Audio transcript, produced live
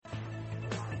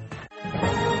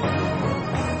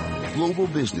Global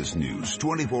business news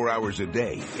 24 hours a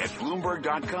day at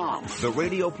Bloomberg.com, the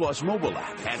Radio Plus mobile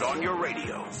app, and on your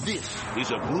radio. This is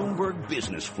a Bloomberg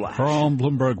Business Flash. From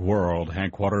Bloomberg World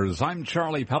headquarters, I'm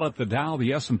Charlie Pellet. The Dow,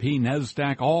 the S&P,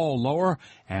 NASDAQ, all lower.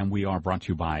 And we are brought to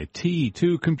you by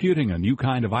T2 Computing, a new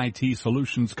kind of IT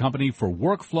solutions company for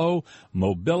workflow,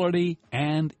 mobility,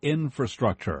 and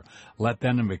infrastructure. Let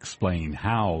them explain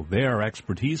how their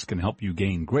expertise can help you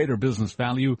gain greater business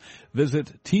value.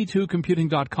 Visit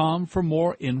T2Computing.com for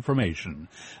more information.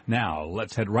 Now,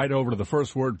 let's head right over to the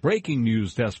first word breaking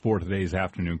news desk for today's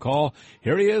afternoon call.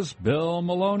 Here he is, Bill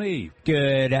Maloney.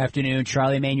 Good afternoon,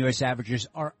 Charlie. Main U.S. averages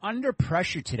are under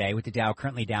pressure today, with the Dow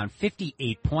currently down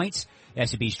 58 points.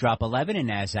 S&P's drop 11 and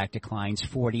NASDAQ declines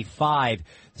 45.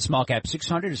 The small cap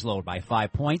 600 is lowered by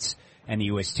 5 points, and the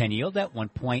U.S. 10 yield at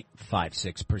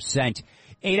 1.56%.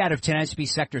 8 out of 10 S&P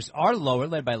sectors are lower,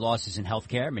 led by losses in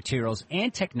healthcare, materials,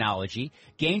 and technology,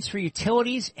 gains for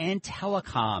utilities and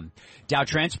telecom. Dow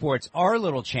transports are a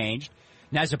little changed.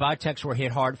 Nasdaq biotechs were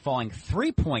hit hard, falling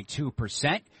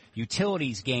 3.2%.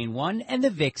 Utilities gain 1%, and the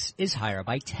VIX is higher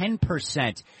by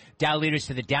 10%. Dow leaders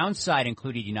to the downside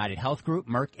included United Health Group,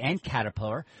 Merck, and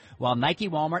Caterpillar, while Nike,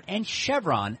 Walmart, and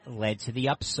Chevron led to the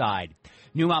upside.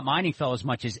 Newmont Mining fell as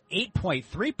much as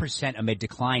 8.3% amid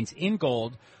declines in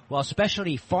gold, while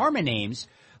specialty pharma names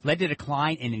led to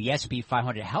decline in the S&P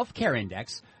 500 Healthcare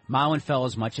Index. Mylan fell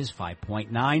as much as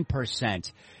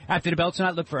 5.9%. After the bell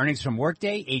tonight, look for earnings from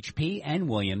Workday, HP, and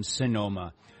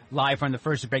Williams-Sonoma. Live from the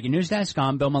first breaking news desk,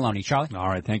 I'm Bill Maloney. Charlie? All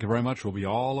right, thank you very much. We'll be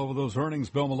all over those earnings,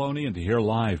 Bill Maloney, and to hear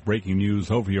live breaking news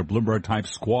over your Bloomberg-type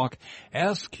squawk,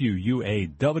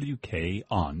 SQUAWK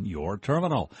on your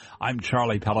terminal. I'm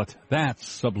Charlie Pellet.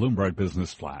 That's a Bloomberg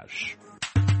Business Flash.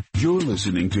 You're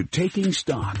listening to Taking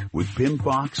Stock with Pim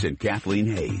Fox and Kathleen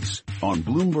Hayes on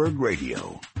Bloomberg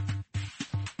Radio.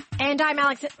 And I'm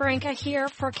Alex Baranka here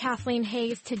for Kathleen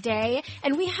Hayes today.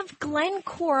 And we have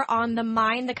Glencore on the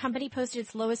mind. The company posted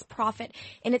its lowest profit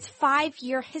in its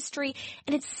 5-year history.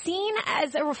 And it's seen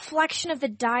as a reflection of the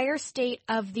dire state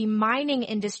of the mining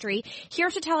industry. Here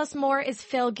to tell us more is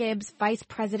Phil Gibbs, Vice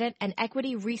President and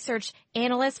Equity Research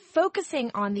Analyst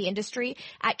focusing on the industry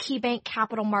at KeyBanc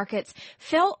Capital Markets.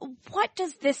 Phil, what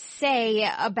does this say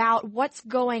about what's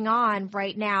going on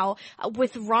right now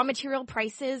with raw material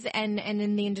prices and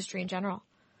in the industry in general?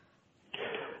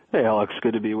 Hey, Alex.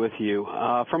 Good to be with you.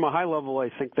 From a high level, I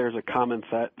think there's a common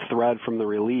thread from the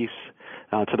release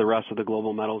to the rest of the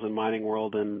global metals and mining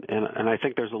world, and I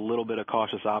think there's a little bit of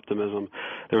cautious optimism.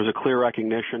 There was a clear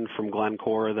recognition from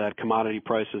Glencore that commodity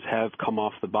prices have come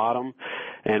off the bottom,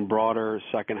 and broader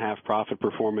second-half profit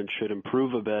performance should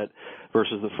improve a bit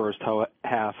versus the first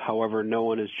half. However, no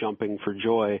one is jumping for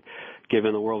joy,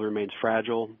 given the world remains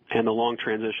fragile, and the long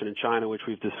transition in China, which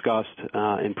we've discussed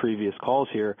in previous calls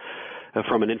here,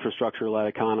 from an infrastructure-led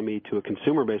economy to a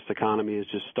consumer-based economy is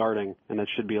just starting, and that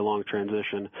should be a long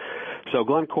transition. So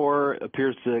Glencore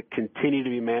appears to continue to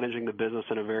be managing the business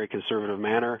in a very conservative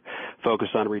manner,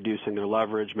 focused on reducing their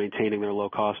leverage, maintaining their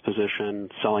low-cost position,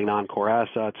 selling non-core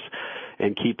assets,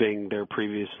 and keeping their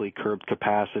previously curbed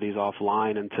capacities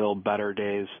offline until better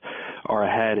days are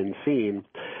ahead and seen.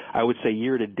 I would say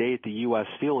year to date, the U.S.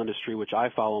 steel industry, which I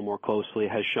follow more closely,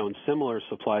 has shown similar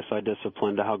supply side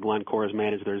discipline to how Glencore has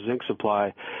managed their zinc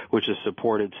supply, which has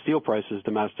supported steel prices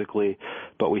domestically,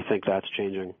 but we think that's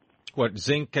changing. What,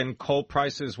 zinc and coal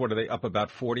prices, what are they up about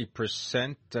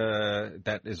 40%?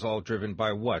 That is all driven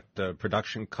by what?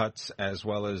 Production cuts as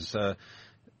well as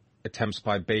attempts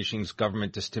by Beijing's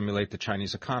government to stimulate the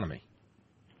Chinese economy?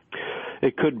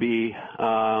 It could be.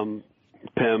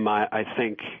 Pim, I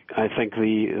think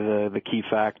the key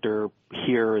factor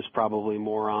here is probably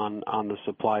more on the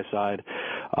supply side,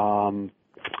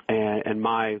 and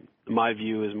my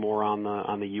view is more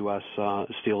on the U.S.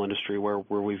 Steel industry, where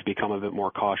we've become a bit more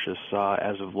cautious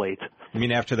as of late. I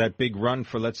mean, after that big run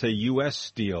for, let's say, U.S.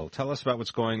 steel, tell us about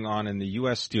what's going on in the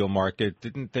U.S. steel market.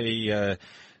 Didn't they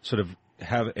sort of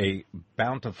have a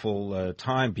bountiful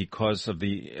time because of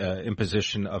the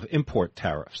imposition of import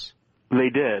tariffs? They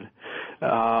did.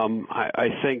 I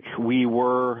think we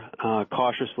were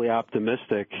cautiously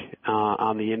optimistic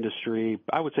on the industry.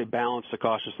 I would say balanced to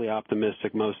cautiously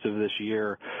optimistic most of this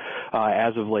year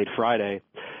as of late Friday.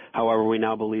 However, we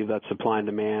now believe that supply and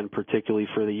demand, particularly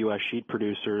for the U.S. sheet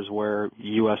producers, where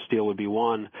U.S. Steel would be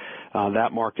one,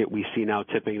 that market we see now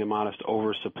tipping to modest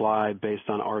oversupply based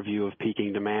on our view of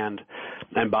peaking demand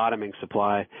and bottoming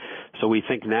supply. So we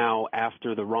think now,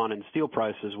 after the run in steel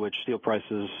prices, which steel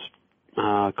prices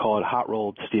call it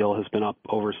hot-rolled steel, has been up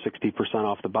over 60%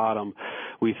 off the bottom,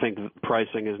 we think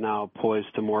pricing is now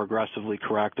poised to more aggressively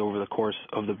correct over the course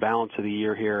of the balance of the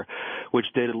year here, which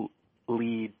did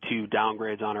lead to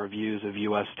downgrades on our views of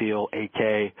U.S. Steel,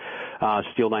 AK,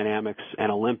 Steel Dynamics,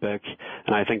 and Olympic.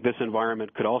 And I think this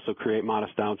environment could also create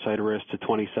modest downside risk to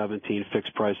 2017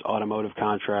 fixed-price automotive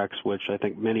contracts, which I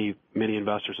think many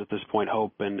investors at this point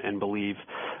hope and believe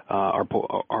are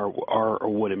or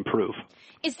would improve.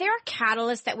 Is there a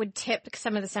catalyst that would tip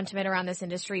some of the sentiment around this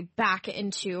industry back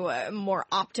into more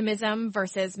optimism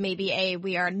versus maybe a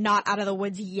we are not out of the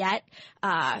woods yet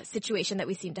situation that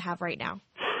we seem to have right now?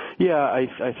 Yeah,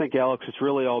 I think, Alex, it's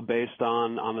really all based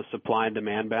on the supply and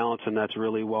demand balance, and that's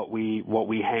really what we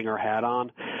hang our hat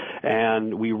on.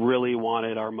 And we really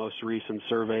wanted our most recent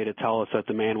survey to tell us that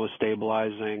demand was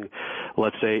stabilizing.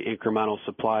 Let's say incremental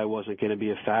supply wasn't going to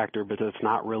be a factor, but that's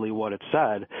not really what it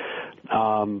said.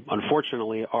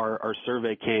 Unfortunately, our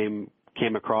survey came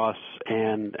across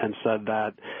and said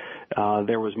that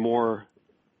there was more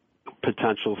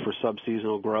potential for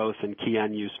subseasonal growth in key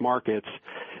end-use markets,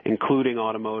 including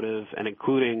automotive and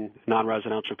including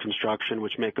non-residential construction,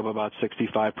 which make up about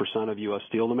 65% of U.S.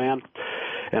 steel demand.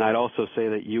 And I'd also say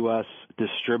that U.S.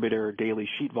 distributor daily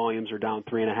sheet volumes are down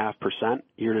 3.5%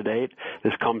 year to date.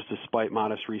 This comes despite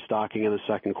modest restocking in the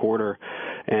second quarter.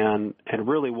 And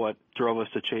really what drove us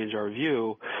to change our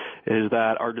view is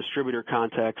that our distributor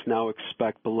contacts now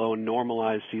expect below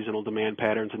normalized seasonal demand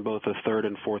patterns in both the third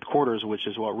and fourth quarters, which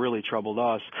is what really troubled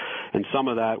us. And some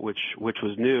of that, which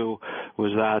was new,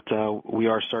 was that we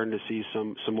are starting to see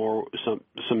some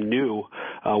new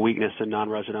weakness in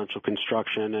non-residential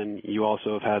construction, and you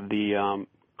also have had the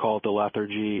call it the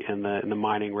lethargy in the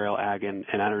mining, rail, ag, and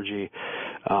energy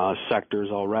sectors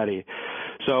already.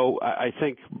 So I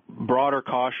think broader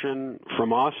caution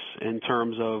from us in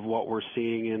terms of what we're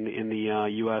seeing in the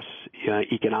U.S.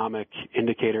 Economic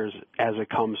indicators as it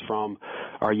comes from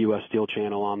our U.S. steel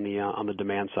channel on the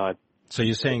demand side. So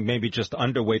you're saying maybe just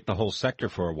underweight the whole sector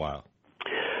for a while?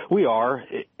 We are.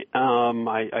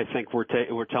 I think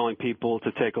we're telling people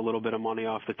to take a little bit of money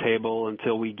off the table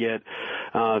until we get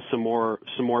some more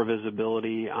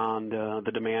visibility on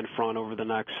the demand front over the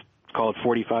next, call it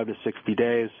 45 to 60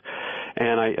 days.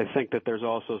 And I think that there's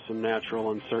also some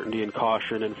natural uncertainty and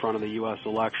caution in front of the U.S.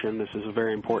 election. This is a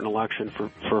very important election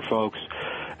for folks,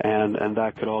 and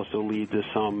that could also lead to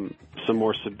some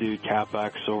more subdued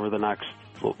CapEx over the next,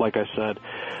 like I said,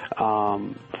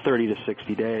 30 to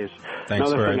 60 days. Thanks,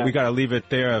 Barry. We got to leave it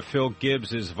there. Phil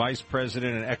Gibbs is Vice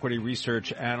President and Equity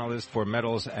Research Analyst for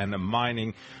Metals and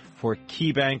Mining for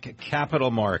KeyBanc Capital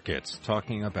Markets,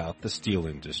 talking about the steel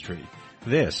industry.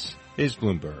 This is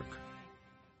Bloomberg.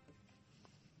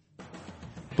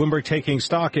 Bloomberg Taking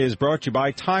Stock is brought to you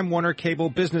by Time Warner Cable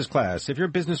Business Class. If your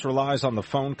business relies on the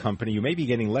phone company, you may be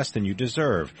getting less than you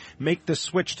deserve. Make the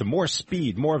switch to more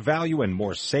speed, more value, and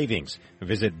more savings.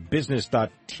 Visit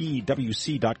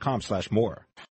business.twc.com/more.